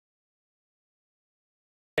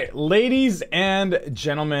Ladies and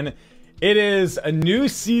gentlemen, it is a new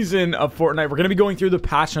season of Fortnite. We're going to be going through the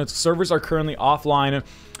patch notes. Servers are currently offline,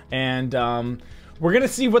 and we're going to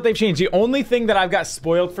see what they've changed. The only thing that I've got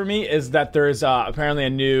spoiled for me is that there's apparently a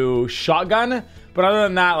new shotgun. But other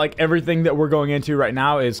than that, like, everything that we're going into right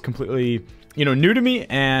now is completely, new to me.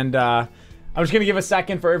 And I'm just going to give a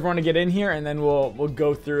second for everyone to get in here, and then we'll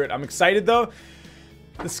go through it. I'm excited, though.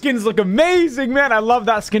 The skins look amazing, man. I love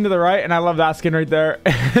that skin to the right, and I love that skin right there.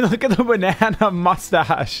 And look at the banana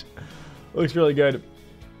mustache. Looks really good.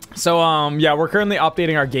 So, yeah, we're currently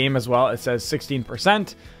updating our game as well. It says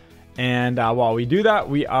 16%. And while we do that,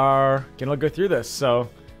 we are going to go through this. So,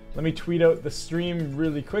 let me tweet out the stream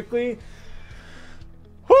really quickly.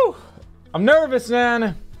 Whew! I'm nervous,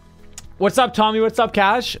 man. What's up, Tommy? What's up,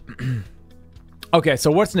 Cash? Okay,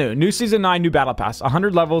 so what's new? New Season 9, new Battle Pass.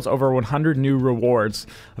 100 levels, over 100 new rewards.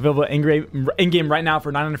 Available in-game right now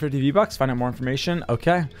for 950 V-Bucks. Find out more information.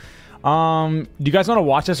 Okay. Do you guys want to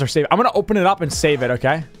watch this or save it? I'm going to open it up and save it,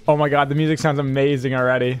 okay? Oh my god, the music sounds amazing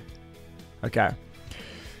already. Okay.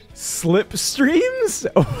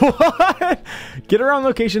 Slipstreams? What? Get around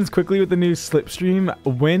locations quickly with the new Slipstream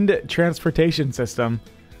wind transportation system.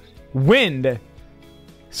 Wind?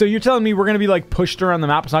 So you're telling me we're going to be like pushed around the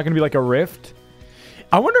map? It's not going to be like a rift?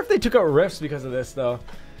 I wonder if they took out rifts because of this, though.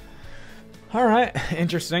 All right,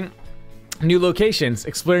 interesting. New locations.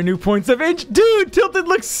 Explore new points of interest. Dude, Tilted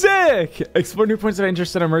looks sick. Explore new points of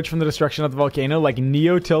interest that emerge from the destruction of the volcano, like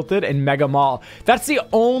Neo Tilted and Mega Mall. That's the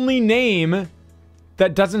only name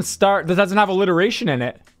that doesn't have alliteration in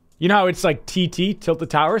it. You know how it's like TT, Tilted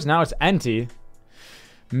Towers? Now it's NT.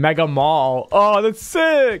 Mega Mall. Oh, that's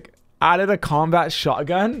sick. Added a combat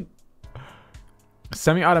shotgun.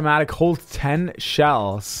 Semi-automatic, holds 10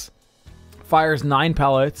 shells. Fires 9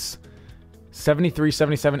 pellets. 73,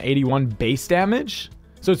 77, 81 base damage.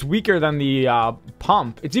 So it's weaker than the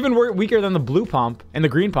pump. It's even weaker than the blue pump and the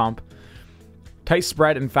green pump. Tight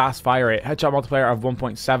spread and fast fire rate. Headshot multiplier of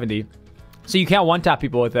 1.70. So you can't one-tap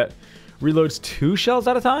people with it. Reloads 2 shells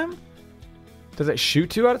at a time? Does it shoot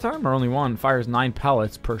 2 at a time or only 1? Fires 9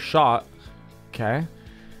 pellets per shot. Okay.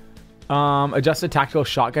 Adjusted tactical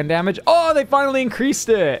shotgun damage. Oh, they finally increased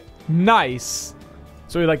it. Nice.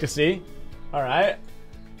 That's what we like to see. All right.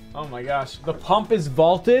 Oh my gosh. The pump is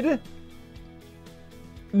vaulted.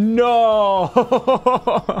 No.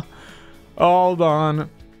 Hold on.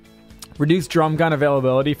 Reduced drum gun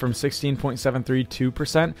availability from 16.732% to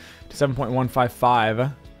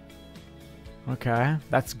 7.155. Okay.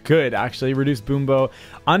 That's good, actually. Reduced boom bow.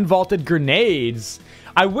 Unvaulted grenades.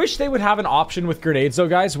 I wish they would have an option with grenades, though,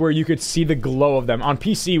 guys, where you could see the glow of them. On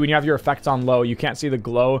PC, when you have your effects on low, you can't see the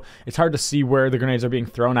glow. It's hard to see where the grenades are being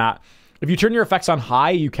thrown at. If you turn your effects on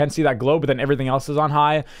high, you can see that glow, but then everything else is on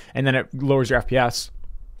high, and then it lowers your FPS.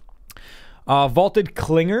 Vaulted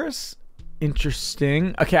clingers.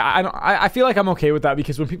 Interesting. Okay, I feel like I'm okay with that,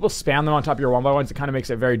 because when people spam them on top of your 1x1s, it kind of makes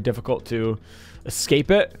it very difficult to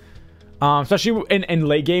escape it. Especially in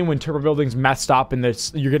late game when turbo building's messed up and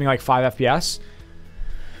you're getting like 5 FPS.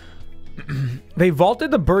 They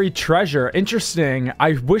vaulted the buried treasure. Interesting.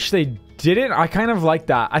 I wish they didn't. I kind of like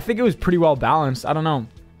that. I think it was pretty well balanced. I don't know.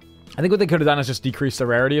 I think what they could have done is just decrease the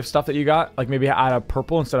rarity of stuff that you got. Like maybe add a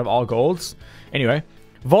purple instead of all golds. Anyway.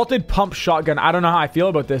 Vaulted pump shotgun. I don't know how I feel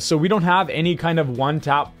about this. So we don't have any kind of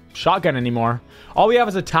one-tap shotgun anymore. All we have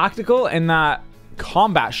is a tactical and that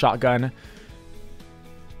combat shotgun.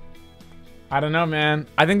 I don't know, man.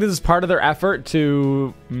 I think this is part of their effort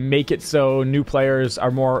to make it so new players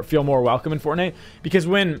are feel more welcome in Fortnite. Because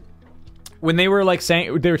when they were like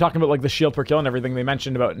saying, they were talking about like the shield per kill and everything, they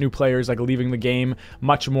mentioned about new players like leaving the game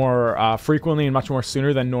much more frequently and much more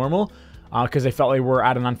sooner than normal, because they felt they were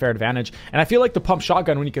at an unfair advantage. And I feel like the pump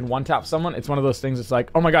shotgun, when you can one tap someone, it's one of those things. It's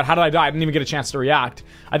like, oh my god, how did I die? I didn't even get a chance to react.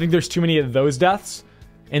 I think there's too many of those deaths,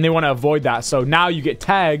 and they want to avoid that. So now you get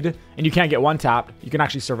tagged and you can't get one tapped. You can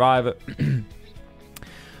actually survive.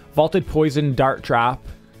 Vaulted poison dart trap.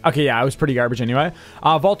 Okay, yeah, it was pretty garbage anyway.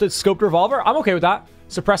 Vaulted scoped revolver. I'm okay with that.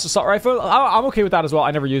 Suppressed assault rifle. I'm okay with that as well.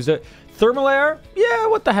 I never used it. Thermal air. Yeah,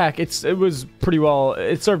 what the heck? It was pretty well.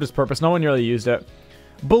 It served its purpose. No one really used it.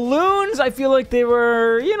 Balloons. I feel like they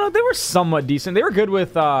were, they were somewhat decent. They were good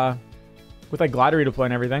with like glider redeploy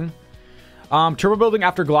and everything. Turbo building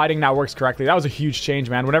after gliding now works correctly. That was a huge change,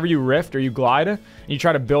 man. Whenever you rift or you glide and you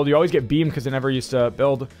try to build, you always get beamed because they never used to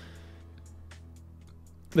build.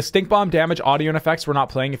 The stink bomb damage audio and effects we're not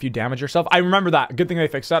playing if you damage yourself. I remember that. Good thing they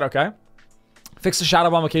fixed that. Okay. Fix the shadow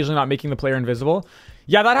bomb occasionally not making the player invisible.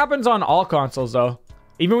 Yeah, that happens on all consoles though.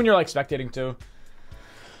 Even when you're like spectating too.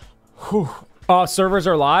 Whew. Servers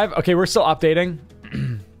are live. Okay, we're still updating.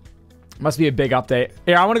 Must be a big update.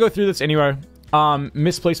 Yeah, I want to go through this anyway.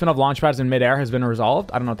 Misplacement of launch pads in midair has been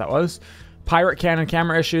resolved. I don't know what that was. Pirate cannon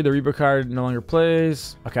camera issue. The reboot card no longer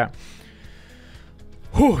plays. Okay.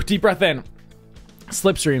 Whew, deep breath in.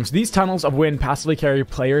 Slipstreams. These tunnels of wind passively carry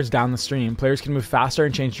players down the stream. Players can move faster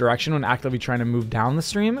and change direction when actively trying to move down the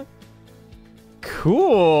stream.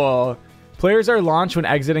 Cool. Players are launched when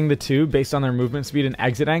exiting the tube based on their movement speed and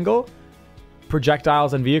exit angle.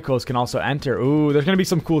 Projectiles and vehicles can also enter. Ooh, there's going to be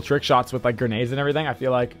some cool trick shots with like grenades and everything, I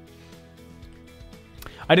feel like.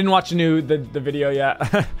 I didn't watch the video yet.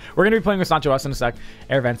 We're going to be playing with Sancho West in a sec.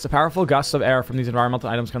 Air vents. The powerful gusts of air from these environmental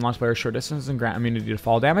items can launch players short distances and grant immunity to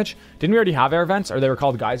fall damage. Didn't we already have air vents? Or they were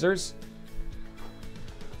called geysers?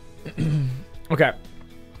 Okay.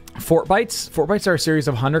 Fort Bytes. Fort Bytes are a series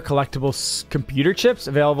of Hunter collectible computer chips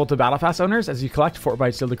available to Battle Pass owners. As you collect Fort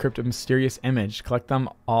Bytes, you'll decrypt a mysterious image. Collect them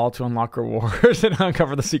all to unlock rewards and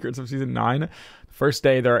uncover the secrets of Season 9. First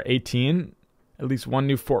day, there are 18. At least one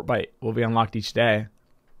new Fort Byte will be unlocked each day.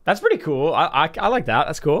 That's pretty cool. I like that.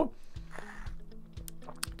 That's cool.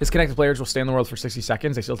 Disconnected players will stay in the world for 60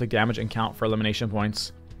 seconds. They still take damage and count for elimination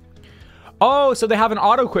points. Oh, so they have an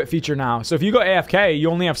auto quit feature now. So if you go AFK, you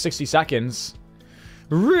only have 60 seconds.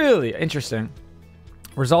 Really interesting.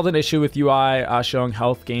 Resolved an issue with UI showing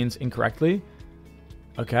health gains incorrectly.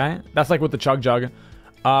 Okay. That's like with the Chug Jug.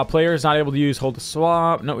 Players not able to use hold to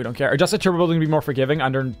swap. No, we don't care. Adjusted turbo building to be more forgiving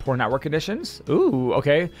under poor network conditions. Ooh,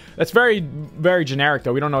 okay. That's very, very generic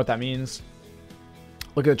though. We don't know what that means.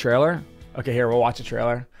 Look at the trailer. Okay, here, we'll watch the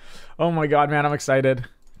trailer. Oh my god, man, I'm excited.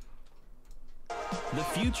 The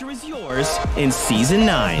future is yours in Season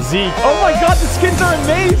 9. Zeke. Oh my god, the skins are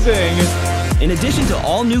amazing! In addition to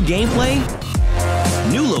all new gameplay,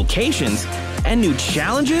 new locations, and new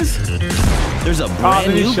challenges, there's a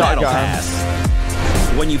brand new battle pass.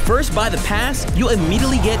 When you first buy the pass, you'll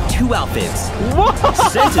immediately get 2 outfits. Whoa!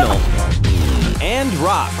 Sentinel and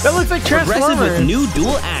Rocks. That looks like Transformers. Progressive with new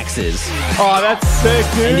dual axes. Oh, that's sick,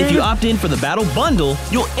 dude. And if you opt in for the battle bundle,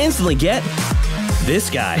 you'll instantly get this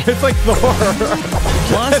guy. It's like Thor.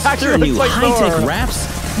 Plus, there are new like high-tech wraps,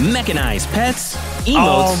 mechanized pets,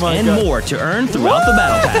 emotes, and more to earn throughout the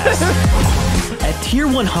battle pass. At tier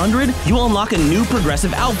 100, you'll unlock a new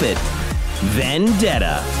progressive outfit,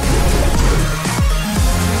 Vendetta.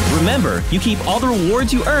 Remember, you keep all the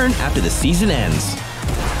rewards you earn after the season ends.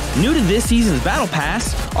 New to this season's Battle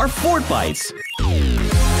Pass are Fort Bytes.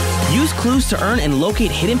 Use clues to earn and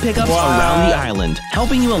locate hidden pickups around the island,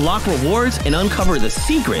 helping you unlock rewards and uncover the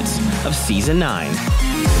secrets of Season 9.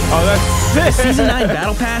 Oh, that's sick! The Season 9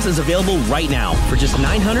 Battle Pass is available right now for just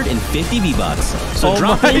 950 V-Bucks. So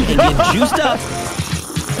drop in and get juiced up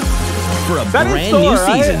for a brand new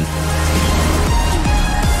season.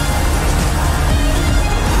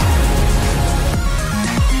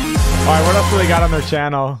 Alright, what else do they got on their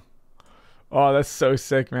channel? Oh, that's so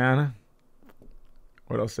sick, man.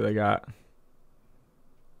 What else do they got?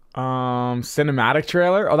 Cinematic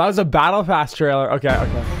trailer? Oh, that was a Battle Pass trailer. Okay,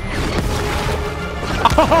 okay.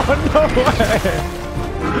 Oh, no way!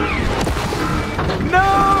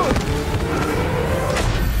 No!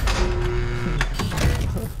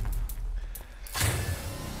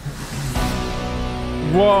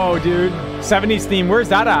 Whoa, dude. 70s theme. Where's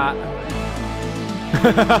that at?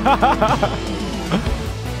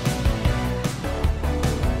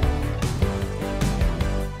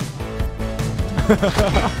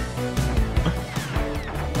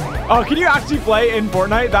 Oh, can you actually play in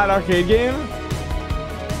Fortnite, that arcade game?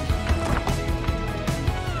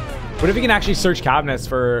 What if you can actually search cabinets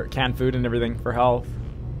for canned food and everything for health?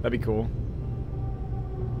 That'd be cool.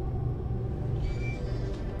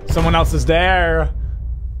 Someone else is there.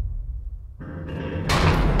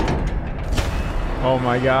 Oh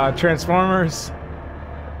my god, Transformers.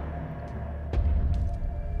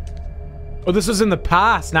 Oh, this was in the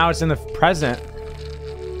past. Now it's in the present.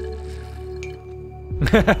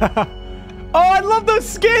 Oh, I love those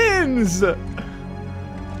skins!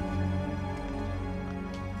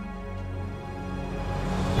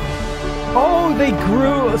 Oh, they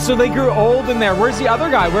grew, so they grew old in there. Where's the other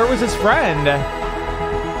guy? Where was his friend?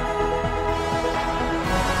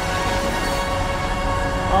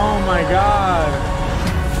 Oh my god.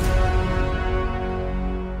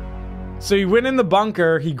 So he went in the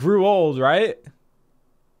bunker, he grew old, right?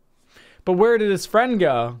 But where did his friend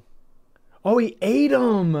go? Oh, he ate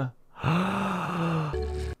him. No.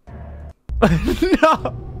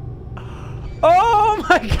 Oh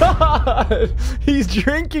my god. He's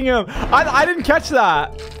drinking him. I didn't catch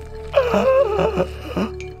that.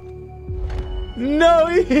 No,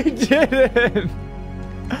 he didn't.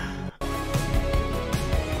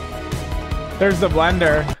 There's the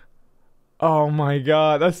blender. Oh my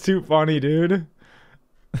god, that's too funny, dude.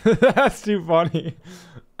 That's too funny.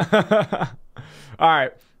 All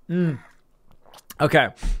right. Okay.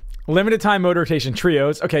 Limited time mode rotation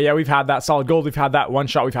trios. Okay, yeah, we've had that. Solid gold, we've had that. One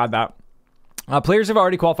shot, we've had that. Players have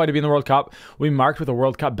already qualified to be in the World Cup. We marked with a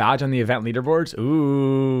World Cup badge on the event leaderboards.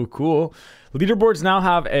 Ooh, cool. Leaderboards now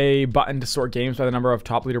have a button to sort games by the number of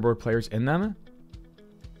top leaderboard players in them.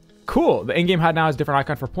 Cool. The in-game HUD now has different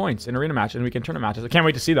icon for points in arena matches and weekend tournament matches. I can't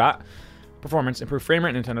wait to see that. Performance, improved frame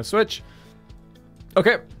rate, Nintendo Switch.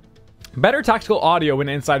 Okay. Better tactical audio when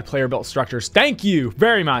inside player-built structures. Thank you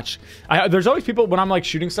very much. There's always people when I'm like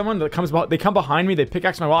shooting someone that they come behind me, they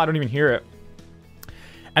pickaxe my wall, I don't even hear it.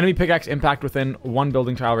 Enemy pickaxe impact within one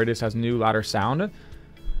building tile radius has new louder sound.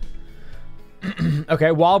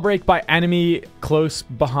 Okay, wall break by enemy close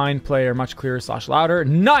behind player much clearer / louder.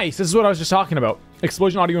 Nice. This is what I was just talking about.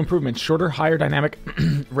 Explosion audio improvements. Shorter, higher dynamic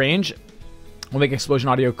range will make explosion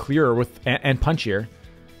audio clearer and punchier.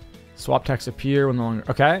 Swap text appear when no longer...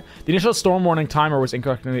 Okay. The initial storm warning timer was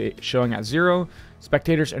incorrectly showing at 0.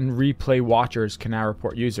 Spectators and replay watchers can now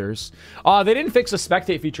report users. They didn't fix the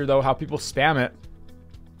spectate feature, though, how people spam it.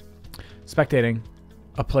 Spectating.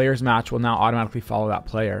 A player's match will now automatically follow that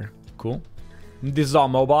player. Cool. This is all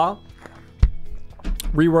mobile.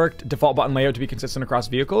 Reworked default button layout to be consistent across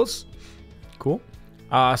vehicles. Cool.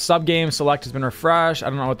 Sub-game select has been refreshed. I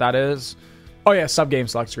don't know what that is. Oh yeah, sub-game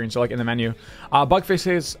select screen, so like in the menu. Bug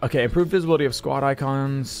fixes, okay, improved visibility of squad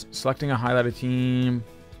icons, selecting a highlighted team.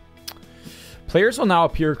 Players will now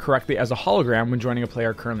appear correctly as a hologram when joining a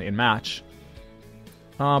player currently in match.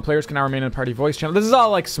 Players can now remain in a party voice channel. This is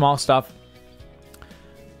all like small stuff.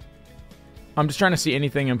 I'm just trying to see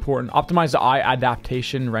anything important. Optimize the eye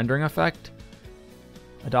adaptation rendering effect.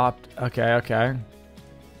 Adopt, okay.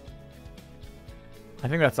 I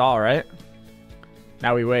think that's all, right?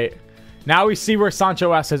 Now we wait. Now we see where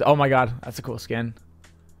Sancho S is. Oh my god, that's a cool skin.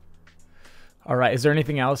 All right, is there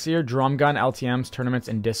anything else here? Drum gun, LTMs, tournaments,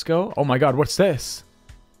 and disco. Oh my god, what's this?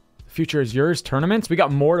 The future is yours. Tournaments. We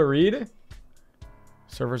got more to read.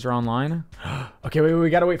 Servers are online. Okay, wait, we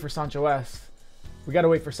gotta wait for Sancho S. We gotta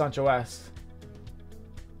wait for Sancho S.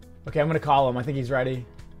 Okay, I'm gonna call him. I think he's ready.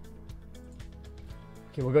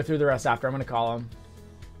 Okay, we'll go through the rest after. I'm gonna call him.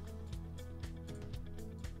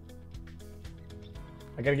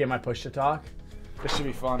 I gotta get my push to talk. This should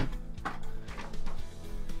be fun.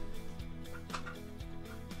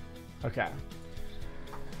 Okay.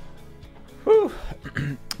 Whew.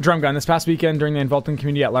 Drum gun. This past weekend during the Involting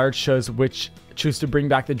community at large shows which choose to bring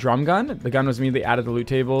back the drum gun. The gun was immediately added to loot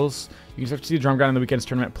tables. You can start to see the drum gun in the weekend's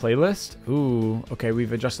tournament playlist. Ooh. Okay,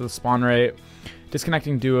 we've adjusted the spawn rate.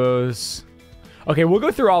 Disconnecting duos. Okay, we'll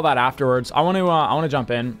go through all that afterwards. I want to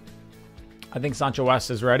jump in. I think Sancho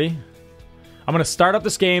West is ready. I'm going to start up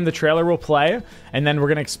this game. The trailer will play. And then we're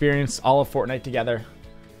going to experience all of Fortnite together.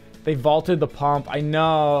 They vaulted the pump. I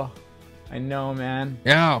know. I know, man.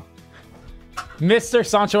 Yeah. Mr.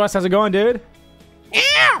 Sancho West, how's it going, dude?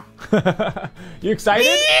 Yeah. You excited?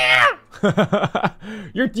 Yeah.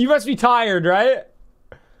 You must be tired, right?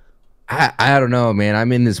 I don't know, man.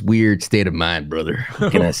 I'm in this weird state of mind, brother.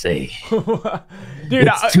 What can I say? Dude,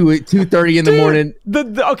 it's 2:30 in the morning.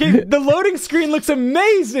 The loading screen looks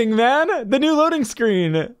amazing, man. The new loading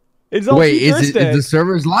screen. It's all Wait, is the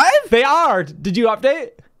servers live? They are. Did you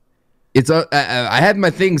update? It's I had my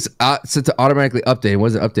things set to automatically update. It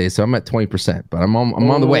wasn't updated, so I'm at 20%. But I'm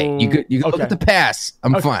on the way. You could look at the pass.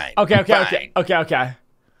 I'm fine. Okay.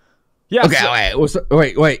 Yeah. Okay.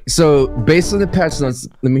 Wait. So based on the patch notes,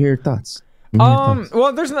 let me hear your thoughts.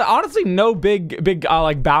 Well, there's honestly no big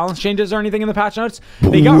like balance changes or anything in the patch notes.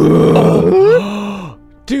 They got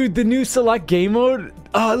dude, the new select game mode.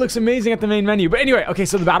 It looks amazing at the main menu. But anyway, okay,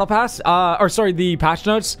 so the battle pass, the patch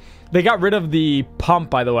notes, they got rid of the pump,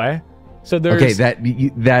 by the way. So there's that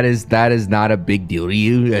is not a big deal to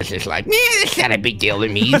you. That's just like, it's not a big deal to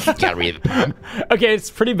me. Got rid of the pump. Okay,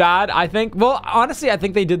 it's pretty bad, I think. Well, honestly, I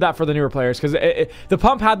think they did that for the newer players because the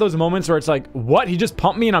pump had those moments where it's like, what? He just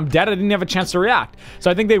pumped me and I'm dead. I didn't have a chance to react.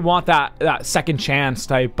 So I think they want that second chance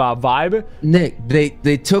type vibe. Nick,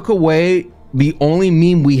 they took away the only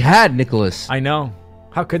meme we had, Nicholas. I know.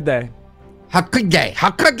 How could they? How could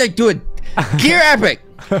they do it? Gear Epic.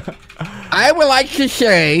 I would like to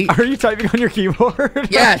say... Are you typing on your keyboard?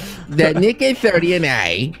 Yes, that Nick is 30 and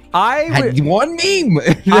I had one meme.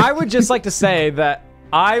 I would just like to say that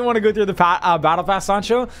I want to go through the Battle Pass,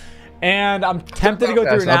 Sancho, and I'm tempted to go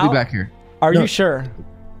through it now. I'll be back here. Are you sure?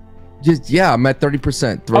 Yeah, I'm at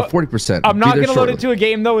 30%, 40%. I'm not going to load into a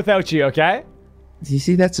game, though, without you, okay? You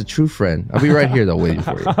see, that's a true friend. I'll be right here, though, waiting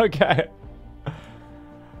for you. Okay.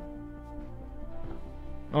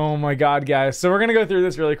 Oh my god, guys. So we're gonna go through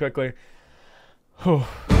this really quickly.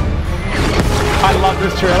 I love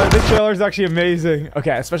this trailer. This trailer is actually amazing.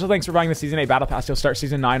 Okay, a special thanks for buying the Season 8 Battle Pass. You'll start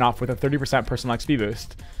Season 9 off with a 30% personal XP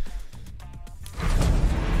boost.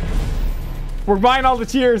 We're buying all the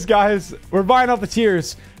tiers, guys. We're buying all the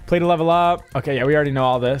tiers. Play to level up. Okay, yeah, we already know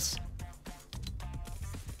all this.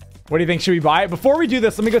 What do you think? Should we buy it? Before we do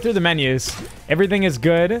this, let me go through the menus. Everything is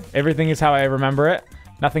good. Everything is how I remember it.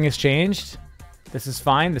 Nothing has changed. This is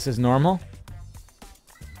fine. This is normal.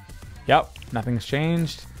 Yep, nothing's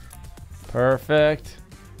changed. Perfect.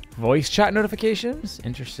 Voice chat notifications?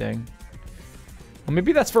 Interesting. Well,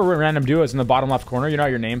 maybe that's for random duos in the bottom left corner. You know how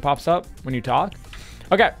your name pops up when you talk?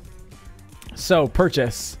 Okay. So,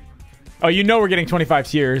 purchase. Oh, you know we're getting 25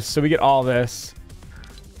 tiers, so we get all this.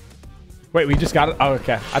 Wait, we just got it? Oh,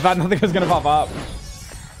 okay. I thought nothing was going to pop up.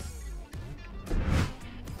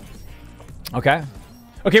 Okay.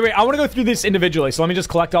 Okay, wait. I want to go through this individually, so let me just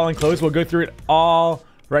collect all and close. We'll go through it all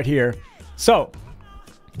right here. So...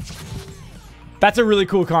 that's a really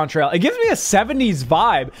cool contrail. It gives me a 70s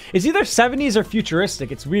vibe. It's either 70s or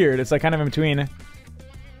futuristic. It's weird. It's like kind of in between.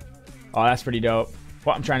 Oh, that's pretty dope.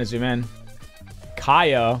 Well, I'm trying to zoom in.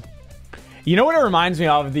 Kaya. You know what it reminds me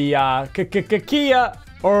of? The Kia.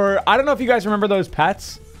 Or I don't know if you guys remember those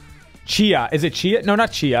pets. Chia. Is it Chia? No,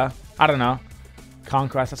 not Chia. I don't know.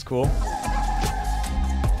 Conquest. That's cool.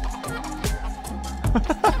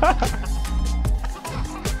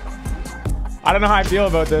 I don't know how I feel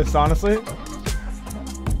about this, honestly.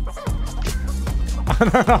 I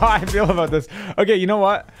don't know how I feel about this. Okay, you know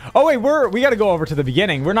what? Oh, wait, we got to go over to the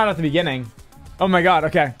beginning. We're not at the beginning. Oh, my God.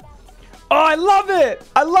 Okay. Oh, I love it.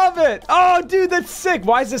 I love it. Oh, dude, that's sick.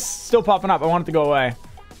 Why is this still popping up? I want it to go away.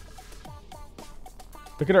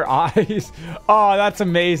 Look at her eyes. Oh, that's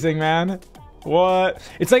amazing, man. What?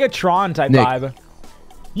 It's like a Tron type vibe.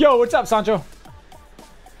 Yo, what's up, Sancho?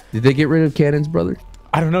 Did they get rid of cannons, brother?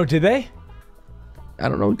 I don't know. Did they? I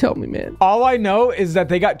don't know. Tell me, man. All I know is that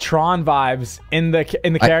they got Tron vibes in the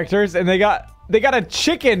characters, and they got a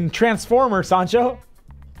chicken transformer, Sancho.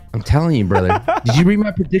 I'm telling you, brother. Did you read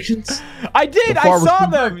my predictions? I did. I saw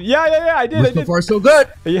them. Yeah. I did. So far, so good.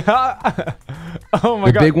 Yeah. Oh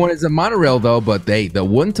my God. The big one is a monorail, though. But the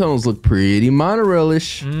wind tunnels look pretty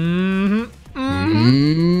monorail-ish. Mm-hmm.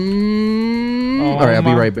 All right, I'll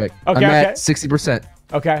be right back. Okay, I'm at 60%.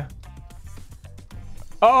 Okay.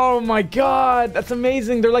 Oh my God, that's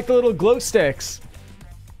amazing. They're like the little glow sticks.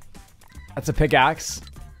 That's a pickaxe.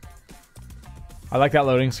 I like that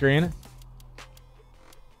loading screen.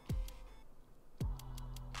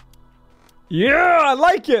 Yeah, I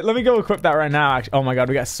like it. Let me go equip that right now. Actually, oh my God,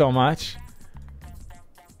 we got so much.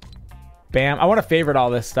 Bam. I want to favorite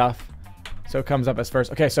all this stuff so it comes up as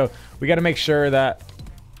first. Okay, so we got to make sure that...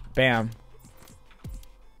 bam.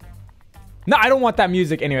 No, I don't want that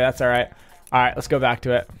music anyway. That's all right. All right, let's go back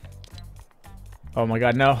to it. Oh my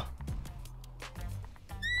God, no.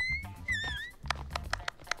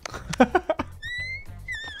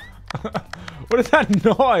 What is that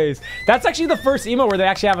noise? That's actually the first emo where they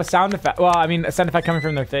actually have a sound effect. Well, I mean, a sound effect coming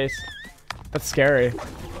from their face. That's scary.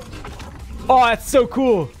 Oh, that's so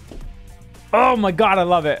cool. Oh my God, I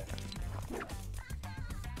love it.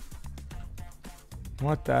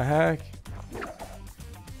 What the heck?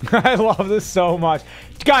 I love this so much.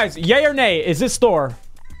 Guys, yay or nay, is this Thor?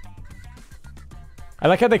 I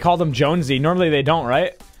like how they called him Jonesy. Normally they don't,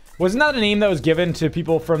 right? Wasn't that a name that was given to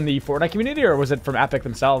people from the Fortnite community, or was it from Epic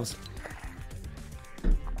themselves?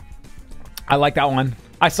 I like that one.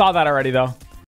 I saw that already, though.